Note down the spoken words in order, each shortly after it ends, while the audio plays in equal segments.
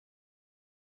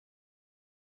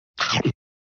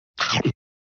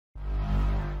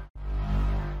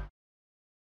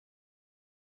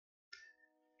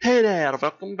Hey there,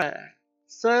 welcome back.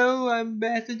 So I'm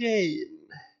back again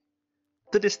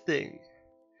to this thing.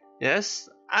 Yes,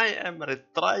 I am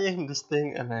retrying this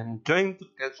thing and I'm going to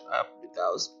catch up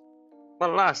because my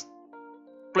last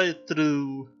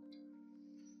playthrough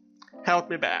held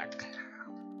me back.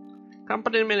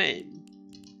 Company name.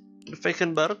 The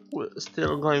 2ndBurg, we're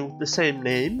still going with the same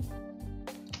name,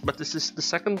 but this is the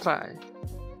second try.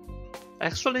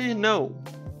 Actually, no.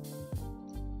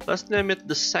 Let's name it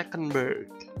the 2ndBurg.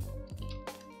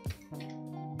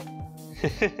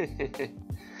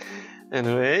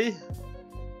 Anyway,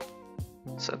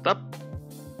 setup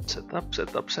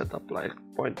like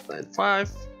 0.95,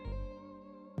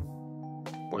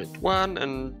 0.1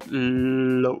 and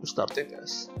low starting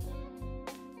gas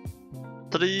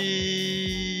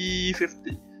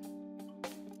 350.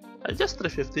 Just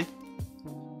 350,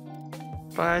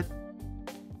 right?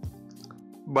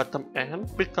 Bottom end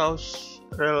because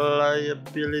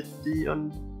reliability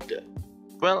on the,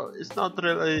 well, it's not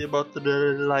really about the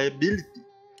reliability,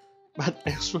 but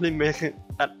actually making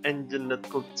an engine that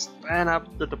could stand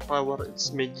up to the power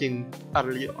it's making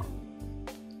earlier.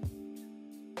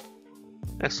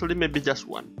 Actually, maybe just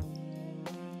one.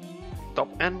 Top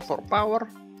end for power,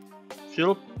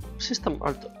 fuel system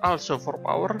also for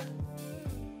power,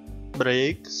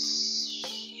 brakes,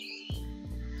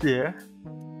 yeah,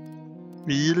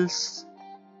 wheels,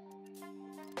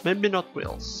 maybe not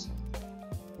wheels.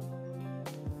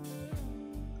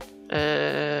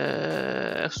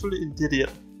 Actually, interior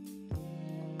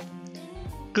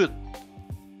good.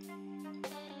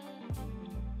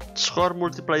 Score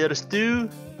multiplier is 2.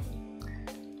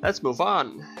 Let's move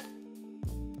on.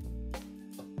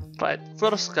 Right,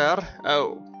 first car.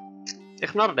 Oh,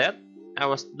 ignore that, I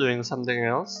was doing something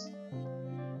else.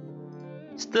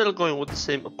 Still going with the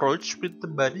same approach with the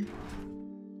body.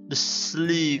 The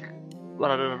sleek,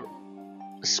 rather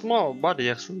small body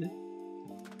actually.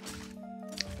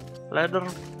 Leather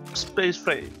space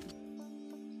frame,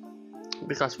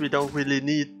 because we don't really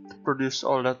need to produce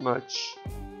all that much.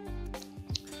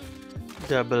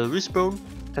 Double wishbone,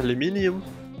 aluminium,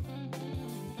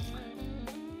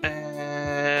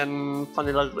 and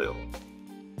vanilla grill.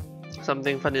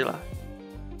 Something vanilla.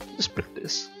 Just pick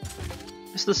this.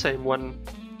 It's the same one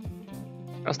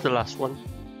as the last one.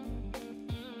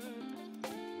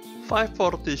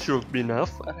 540 should be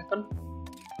enough, I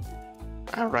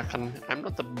reckon. I'm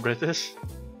not a British.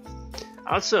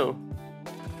 Also,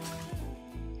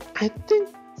 I think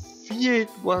V8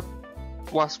 was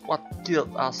what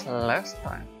killed us last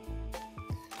time.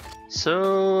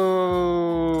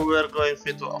 So we're going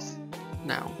V12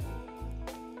 now.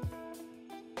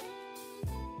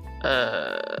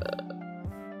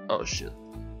 Oh shit.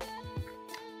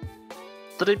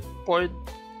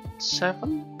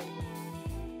 3.7?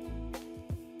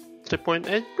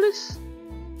 3.8 please?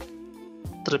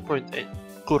 3.8,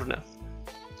 good enough.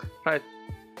 Right,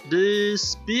 the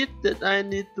speed that I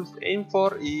need to aim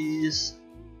for is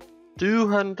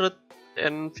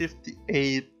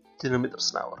 258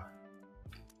 kilometers an hour.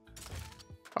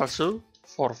 Also,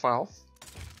 4 valve,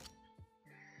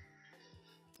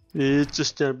 it's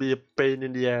just gonna be a pain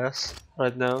in the ass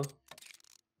right now.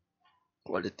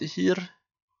 Quality here,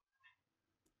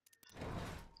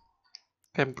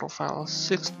 cam profile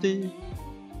 60,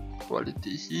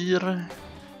 quality here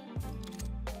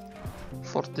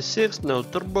 46, no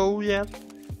turbo yet.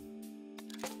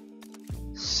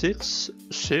 6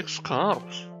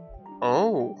 carbs.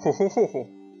 Oh,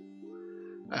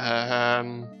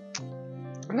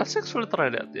 let's actually try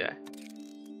that, yeah.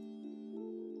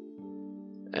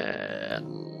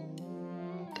 And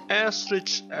as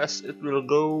rich as it will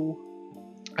go,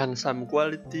 and some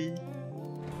quality,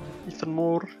 even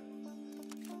more.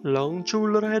 Long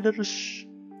shoulder headers.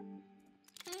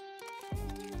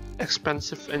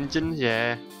 Expensive engine,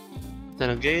 yeah. Then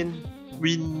again,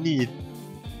 we need.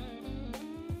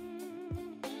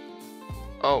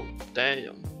 Oh,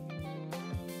 damn.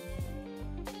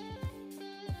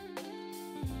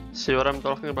 See what I'm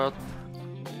talking about?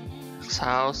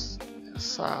 Exhaust.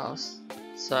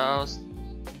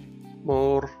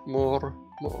 More.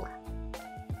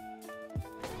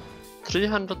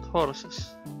 300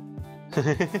 horses.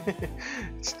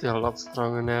 Still not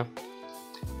strong enough.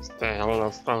 Go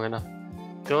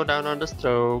down on the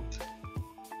stroke.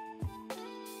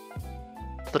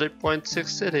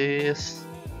 3.6 it is.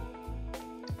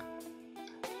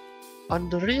 On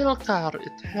the real car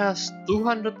it has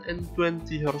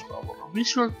 220 horsepower. We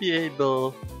should be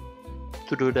able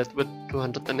to do that with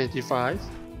 285.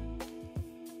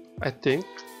 I think.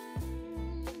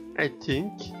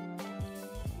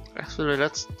 Actually,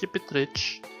 let's keep it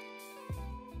rich.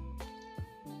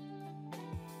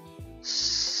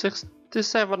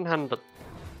 6,700.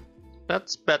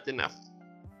 That's bad enough.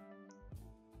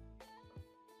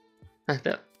 Like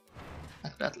that.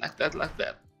 Like that, like that, like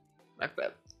that. Like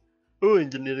that. Oh,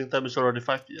 engineering time is already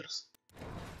 5 years.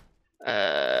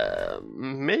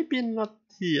 Maybe not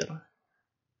here.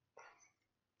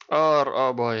 Or,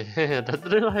 oh boy, that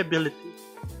reliability.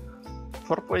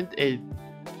 4.8.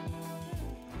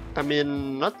 I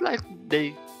mean, not like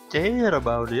they care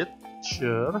about it,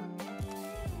 sure.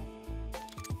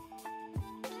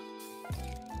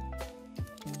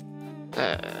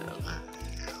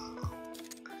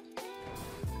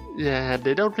 Yeah,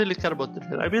 they don't really care about the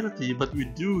reliability, but we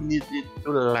do need it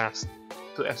to last,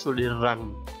 to actually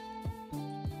run.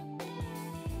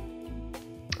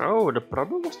 Oh, the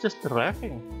problem was just the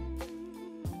revving.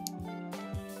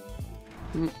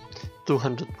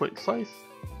 200.5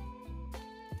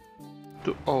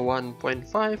 to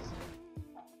 1.5.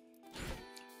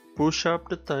 Push up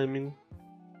the timing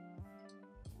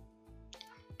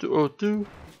to 02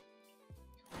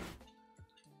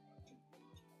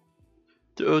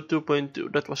 to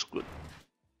 02.2. That was good.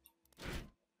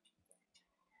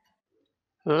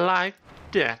 Like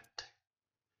that.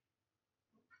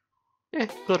 Yeah,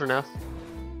 good enough.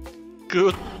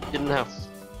 Good enough.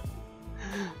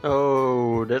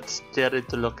 Oh, that's scary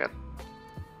to look at.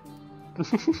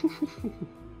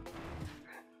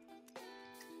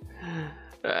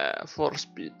 For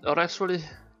speed, or actually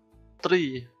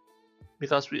 3,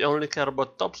 because we only care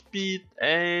about top speed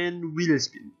and wheel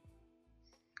speed.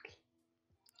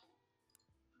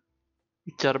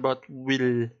 We care about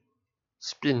wheel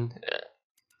spin,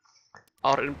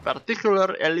 or in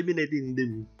particular eliminating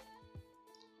them.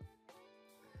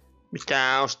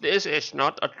 Because this is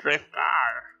not a drift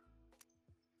car.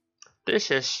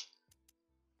 This is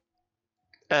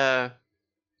a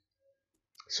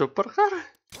supercar.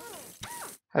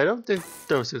 I don't think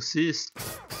those exist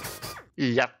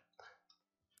yet.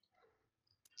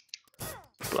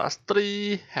 Plus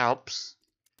 3 helps.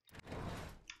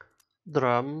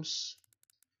 Drums.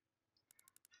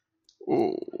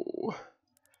 Oh,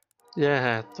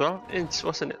 yeah, 12-inch,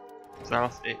 wasn't it?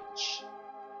 12-inch.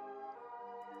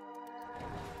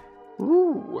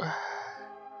 Ooh,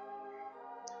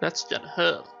 that's just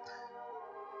hurt.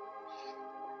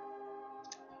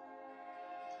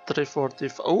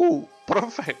 345. Oh,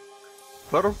 perfect.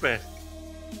 Perfect.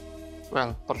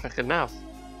 Well, perfect enough.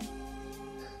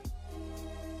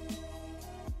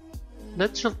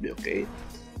 That should be okay.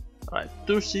 Right,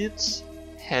 2 seats,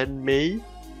 handmade,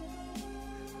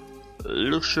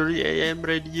 luxury AM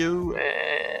radio,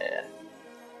 and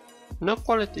no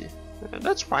quality.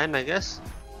 That's fine, I guess.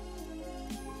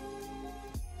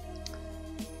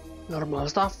 Normal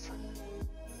stuff.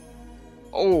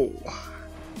 Oh,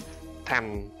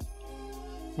 10.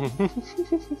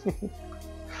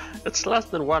 It's less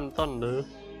than 1 ton though,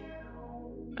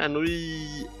 and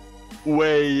we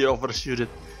way overshoot it.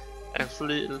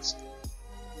 Actually, let's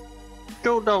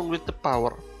go down with the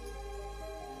power,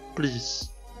 please.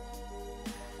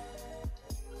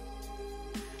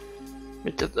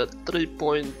 Make it at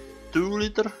 3.2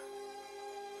 liter.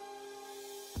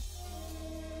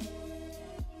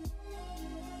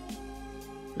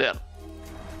 There.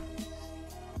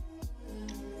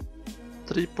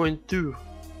 3.2.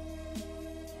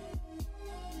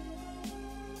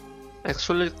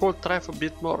 Actually, it could drive a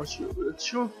bit more. It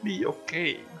should be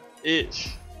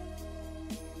okay-ish.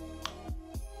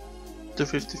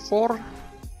 254.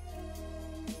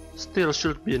 Still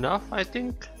should be enough, I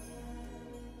think.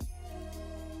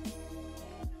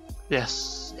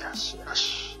 Yes, yes,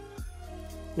 yes.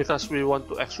 Because we want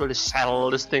to actually sell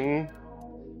this thing.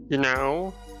 You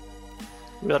know,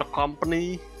 we're a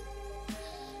company.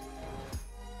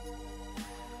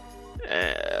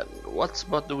 And what's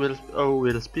about the wheel? Oh,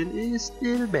 wheel spin is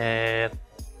still bad.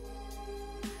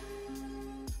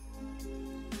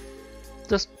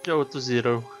 Just go to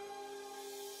 0.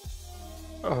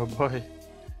 Oh boy.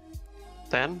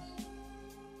 10.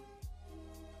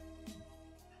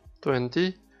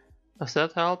 20. Does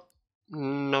that help?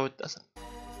 No, it doesn't.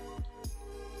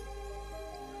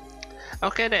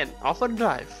 Okay then,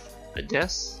 overdrive, I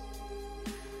guess.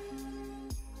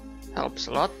 Helps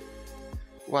a lot.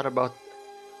 What about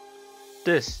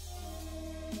this?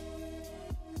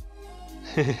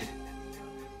 It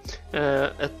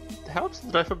helps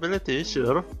drivability,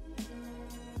 sure.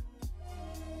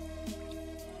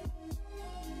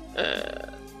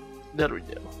 There we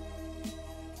go.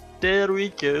 There we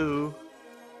go.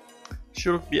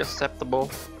 Should be acceptable.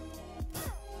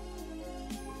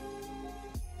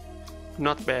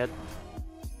 Not bad.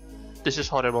 This is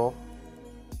horrible.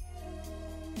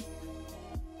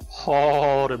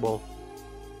 Horrible.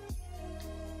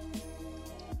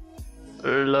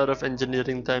 A lot of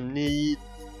engineering time need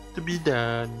to be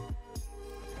done.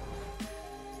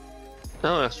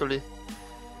 No, actually,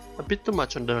 a bit too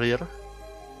much on the rear.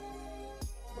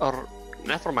 Or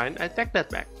never mind, I take that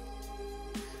back.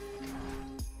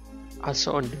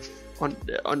 Also on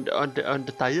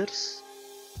the tires.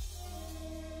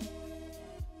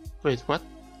 Wait, what?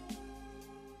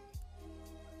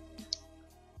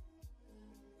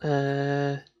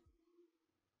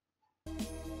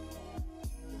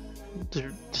 The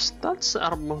stats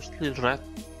are mostly red.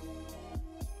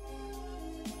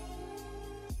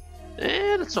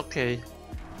 That's okay.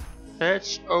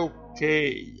 That's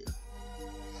okay.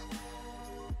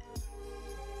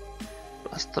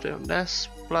 +3 on this,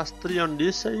 +3 on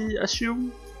this, I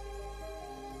assume.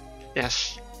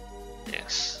 Yes.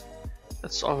 Yes.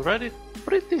 That's already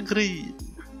pretty green.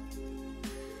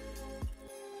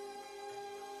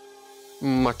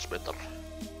 Much better.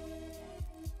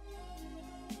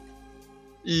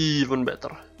 Even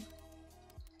better.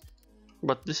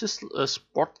 But this is a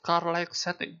sport car like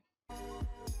setting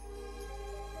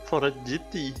for a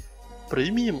GT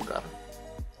premium car.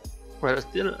 Well,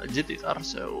 still a GT car,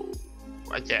 so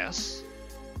I guess.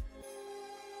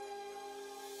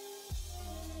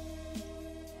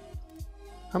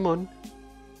 Come on.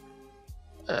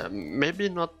 Maybe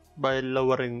not by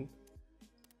lowering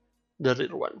the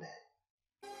rear one.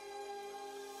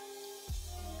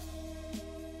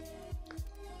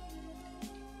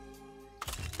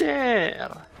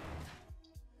 There!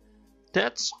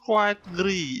 That's quite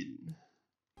green.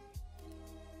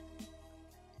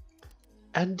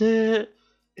 And the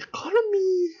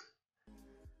economy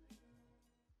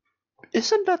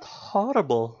isn't that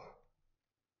horrible.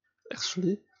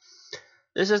 Actually,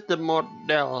 this is the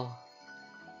model.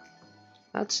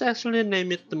 Let's actually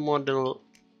name it the model.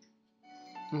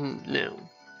 No.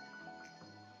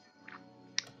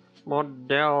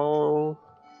 Model.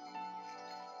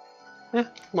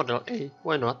 Model A,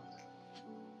 why not?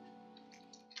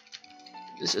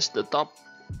 This is the top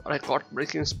record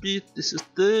braking speed. This is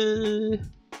the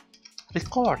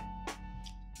record.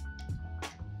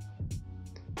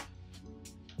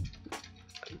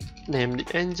 Name the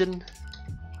engine.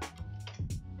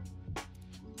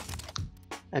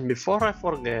 And before I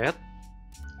forget,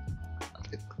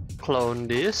 clone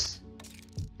this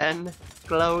and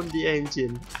clone the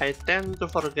engine. I tend to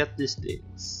forget these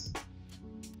things.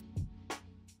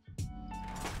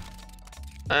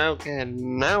 Okay,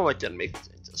 now I can make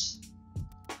changes.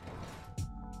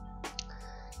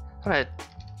 Right.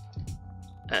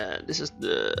 This is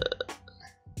the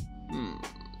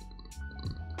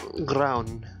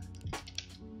ground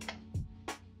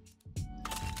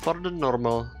for the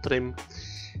normal trim,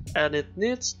 and it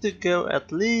needs to go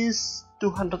at least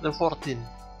 214.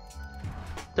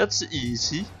 That's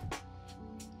easy.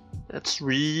 That's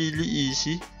really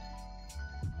easy.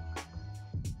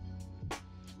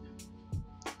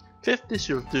 50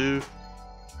 should do.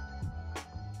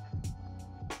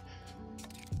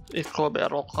 Eco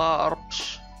barrel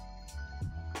carbs.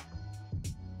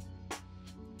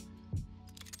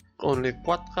 Only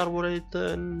quad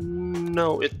carburetor?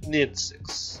 No, it needs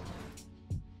 6.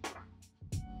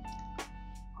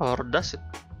 Or does it?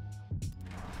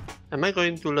 Am I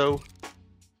going too low?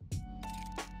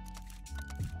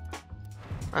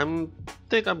 I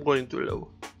think I'm going too low.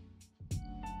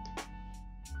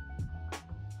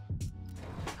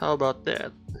 How about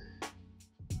that?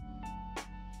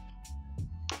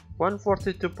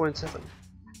 142.7.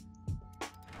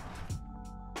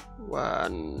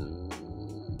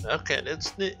 Okay,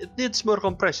 it needs more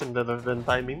compression rather than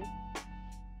timing.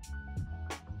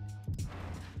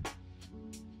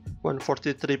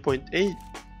 143.8.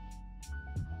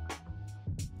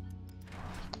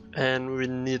 And we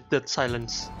need that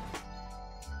silence.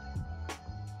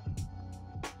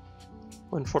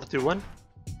 141.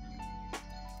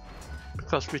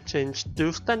 Because we changed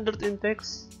to standard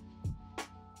intakes.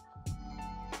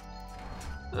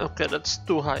 Okay, that's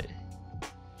too high.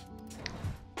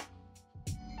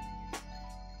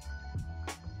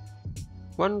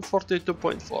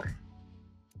 $142.4.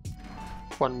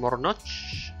 One more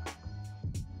notch.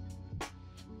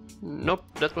 Nope,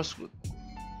 that was good.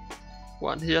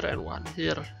 One here and one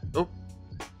here. Oh,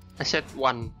 I said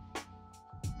one.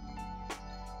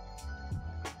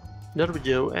 There we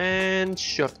go, and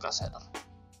short cassetter.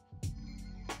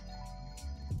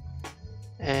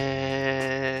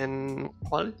 And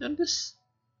quality on this?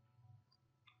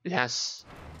 Yes.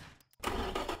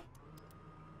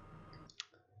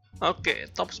 Okay,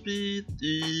 top speed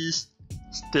is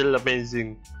still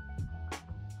amazing.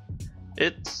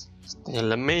 It's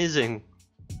still amazing.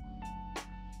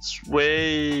 It's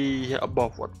way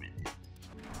above what we need.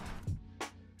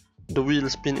 The wheel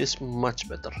spin is much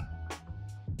better.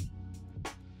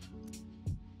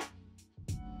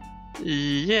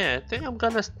 Yeah, I think I'm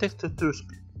gonna stick to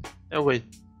 2-speed. Oh wait.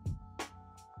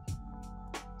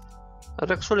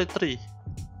 Actually 3.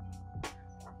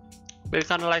 I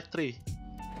kinda like 3.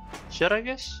 Sure, I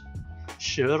guess?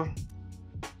 Sure.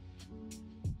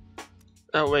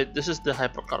 Oh wait, this is the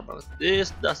hypercarbon.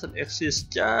 This doesn't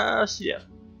exist just yet.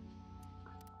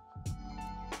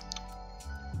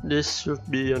 This should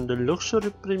be on the luxury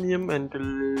premium and the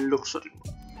luxury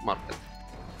market.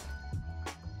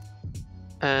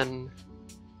 And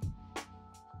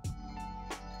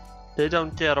they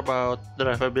don't care about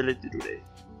drivability today.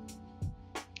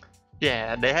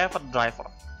 Yeah, they have a driver.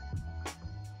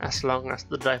 As long as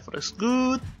the driver is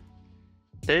good,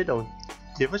 they don't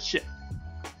give a shit.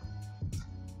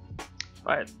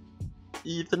 Right,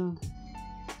 even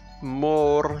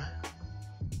more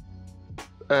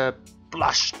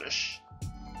plushness.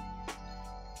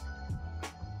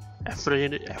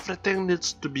 Everything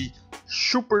needs to be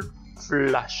super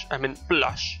plush. I mean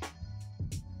plush.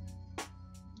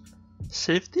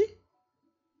 Safety?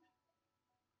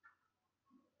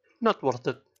 Not worth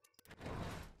it.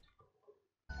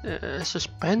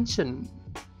 Suspension.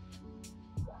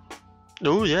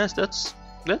 Oh yes, that's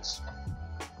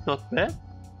not bad,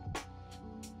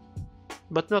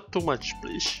 but not too much,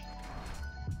 please.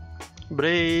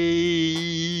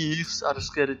 Brakes are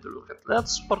scary to look at.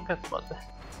 Let's forget about that.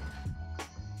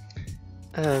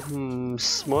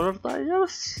 Smaller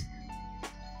tires?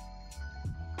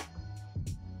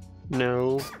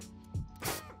 No.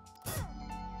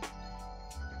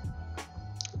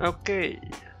 Okay.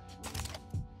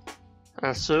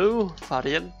 Also,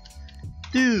 variant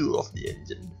 2 of the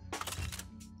engine.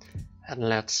 And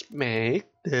let's make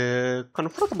the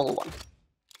convertible one.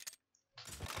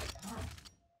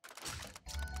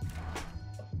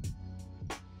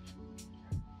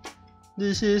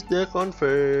 This is the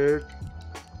convert.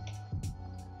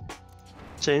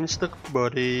 Change the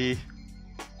body.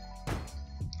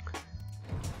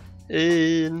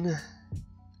 In.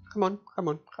 Come on, come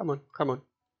on, come on, come on.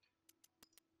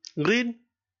 Green,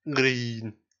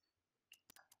 green.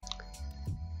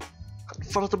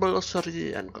 Convertible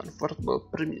luxury and convertible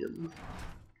premium.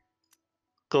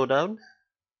 Go down.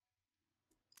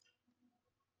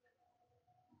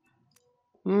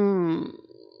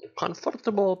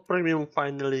 Convertible premium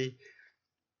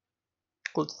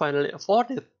could finally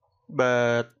afford it,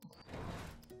 but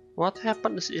what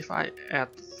happens if I add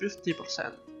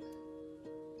 50%?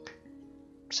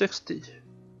 60.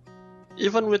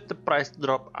 Even with the price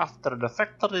drop after the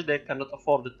factory, they cannot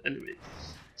afford it anyway.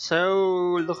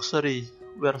 So luxury,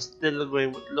 we're still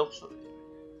going with luxury.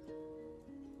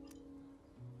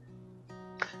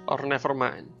 Or never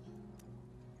mind.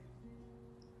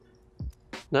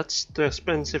 That's too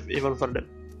expensive even for them.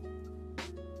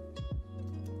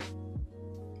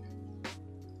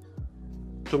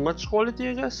 Too much quality,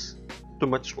 I guess? Too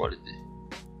much quality.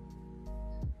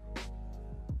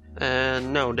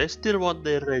 And no, they still want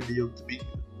their radio to be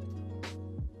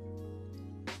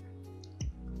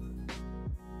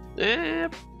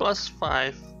good. Plus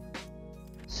 5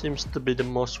 seems to be the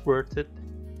most worth it.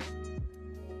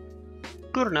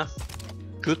 Good enough.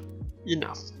 Good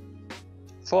enough.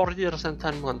 4 years and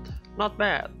 10 months. Not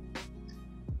bad.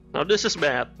 Now this is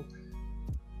bad.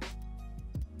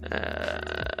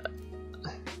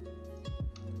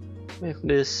 Make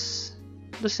this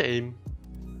the same.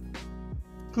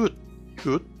 Good,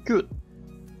 good, good.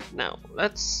 Now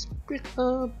let's pick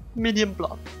a medium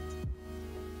plot.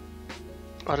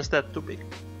 Or is that too big?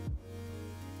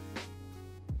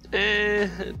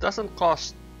 It doesn't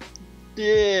cost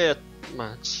that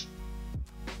much.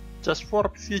 Just for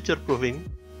future proofing.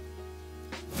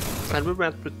 And we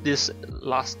went with this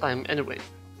last time anyway.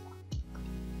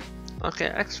 Okay,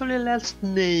 actually let's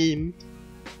name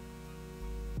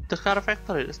the car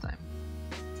factory this time.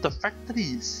 The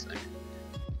factories,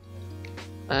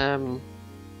 I mean.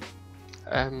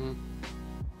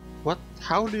 What?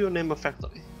 How do you name a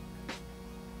factory?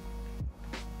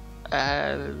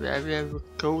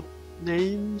 Code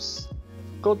names?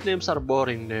 Code names are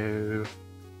boring though.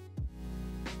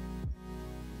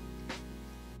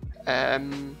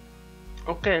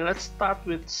 Okay, let's start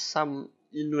with some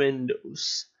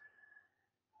innuendos.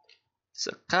 It's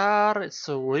a car, it's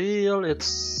a wheel,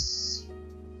 it's...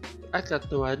 I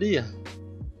got no idea.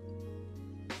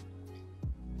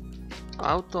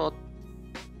 Auto.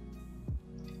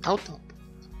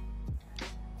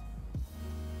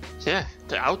 Yeah,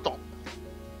 the auto.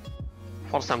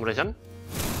 For some reason.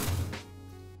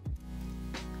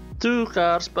 2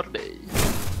 cars per day.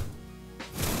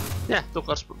 Yeah, 2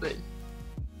 cars per day.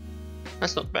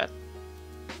 That's not bad.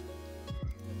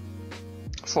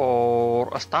 For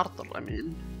a starter, I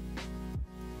mean.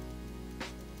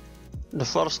 The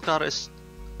first car is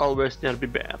always nearly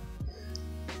bad.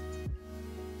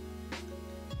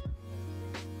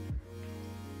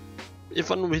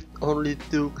 Even with only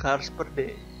 2 cars per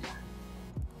day.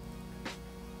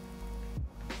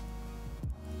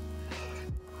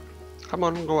 Come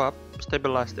on, go up,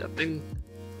 stabilize that thing.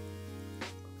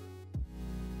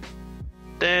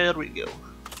 There we go.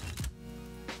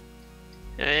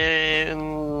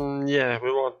 And yeah,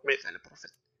 we won't make any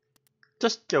profit.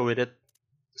 Just go with it.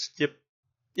 Skip.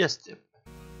 Yes, skip.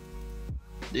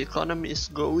 The economy is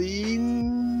going.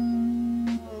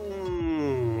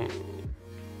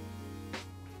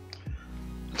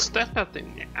 It's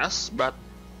stagnating, yes, but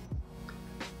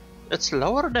it's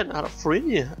lower than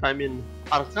Arfrinia. I mean,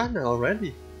 Arcana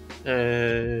already.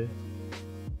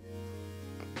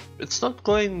 It's not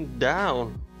going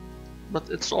down, but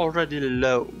it's already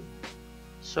low.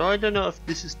 So I don't know if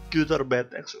this is good or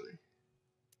bad actually.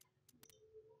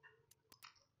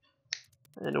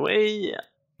 Anyway,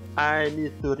 I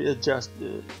need to readjust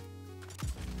the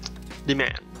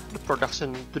demand, the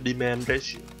production to demand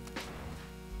ratio.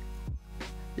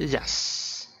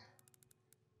 Yes.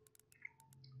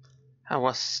 I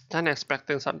was kind of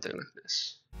expecting something like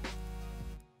this.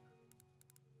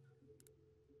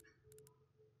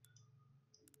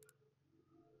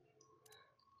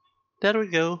 There we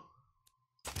go.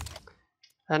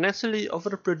 And actually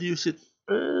overproduce it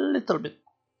a little bit.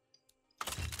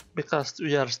 Because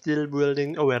we are still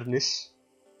building awareness.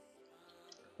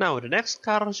 Now the next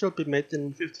car should be made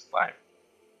in 55.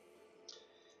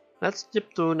 Let's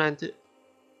skip to 90.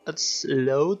 Let's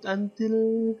load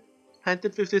until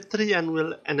 1953 and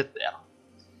we'll end it there.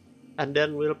 And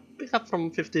then we'll pick up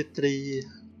from 53.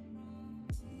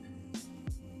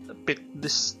 Pick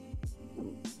this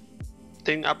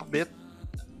thing up a bit.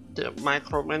 The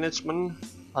micromanagement.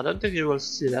 I don't think you will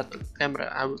see that on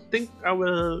camera. I think I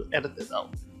will edit it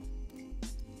out.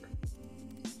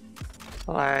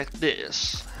 Like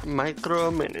this.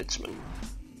 Micromanagement.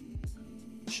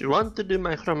 If you want to do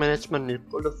micromanagement, you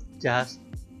could have just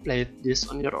played this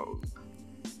on your own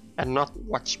and not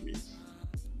watch me.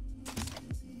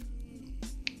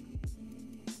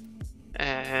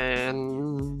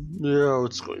 And no,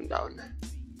 it's going down.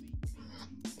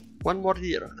 One more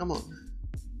year, come on.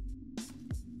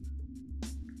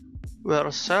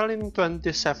 We're selling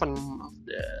 27 of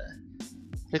the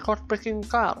record-breaking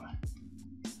car.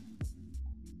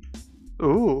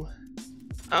 Ooh,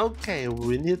 okay,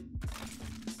 we need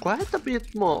quite a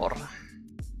bit more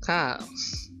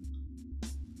cars.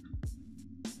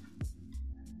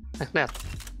 Like that.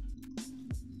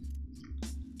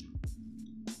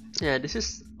 Yeah, this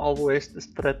is always the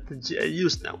strategy I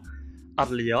use now.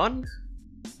 Early on,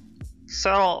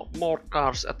 sell more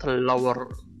cars at a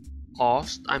lower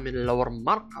cost, I mean lower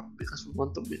markup, because we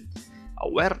want to build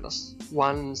awareness.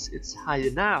 Once it's high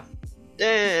enough,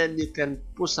 then you can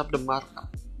push up the markup,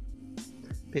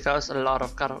 because a lot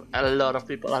of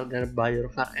people are gonna buy your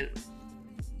car. And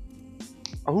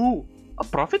oh, a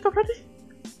profit already?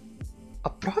 A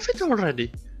profit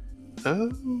already?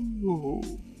 Oh,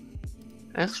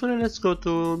 actually, let's go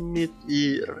to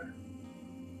mid-year.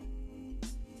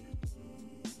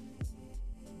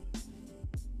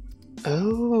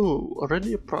 Oh,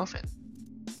 already a profit.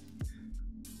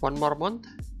 One more month?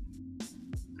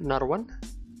 Another one?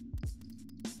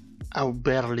 Oh,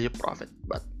 barely a profit,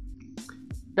 but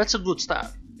that's a good start.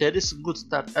 That is a good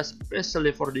start,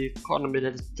 especially for the economy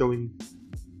that is going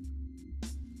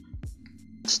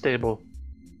stable.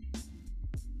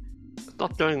 It's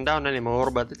not going down anymore,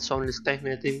 but it's only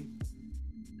stagnating,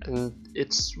 and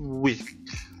it's weak,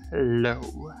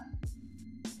 low.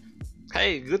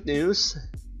 Hey, good news!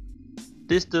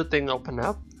 These two things open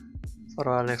up for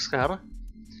our next car.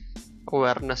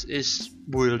 Awareness is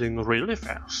building really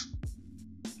fast.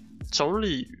 It's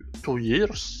only 2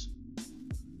 years.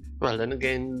 Well, then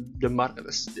again, the market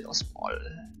is still small.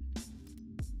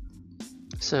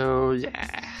 So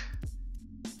yeah.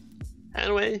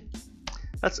 Anyway,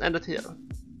 let's end it here.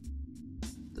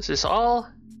 This is all.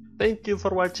 Thank you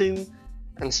for watching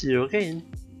and see you again.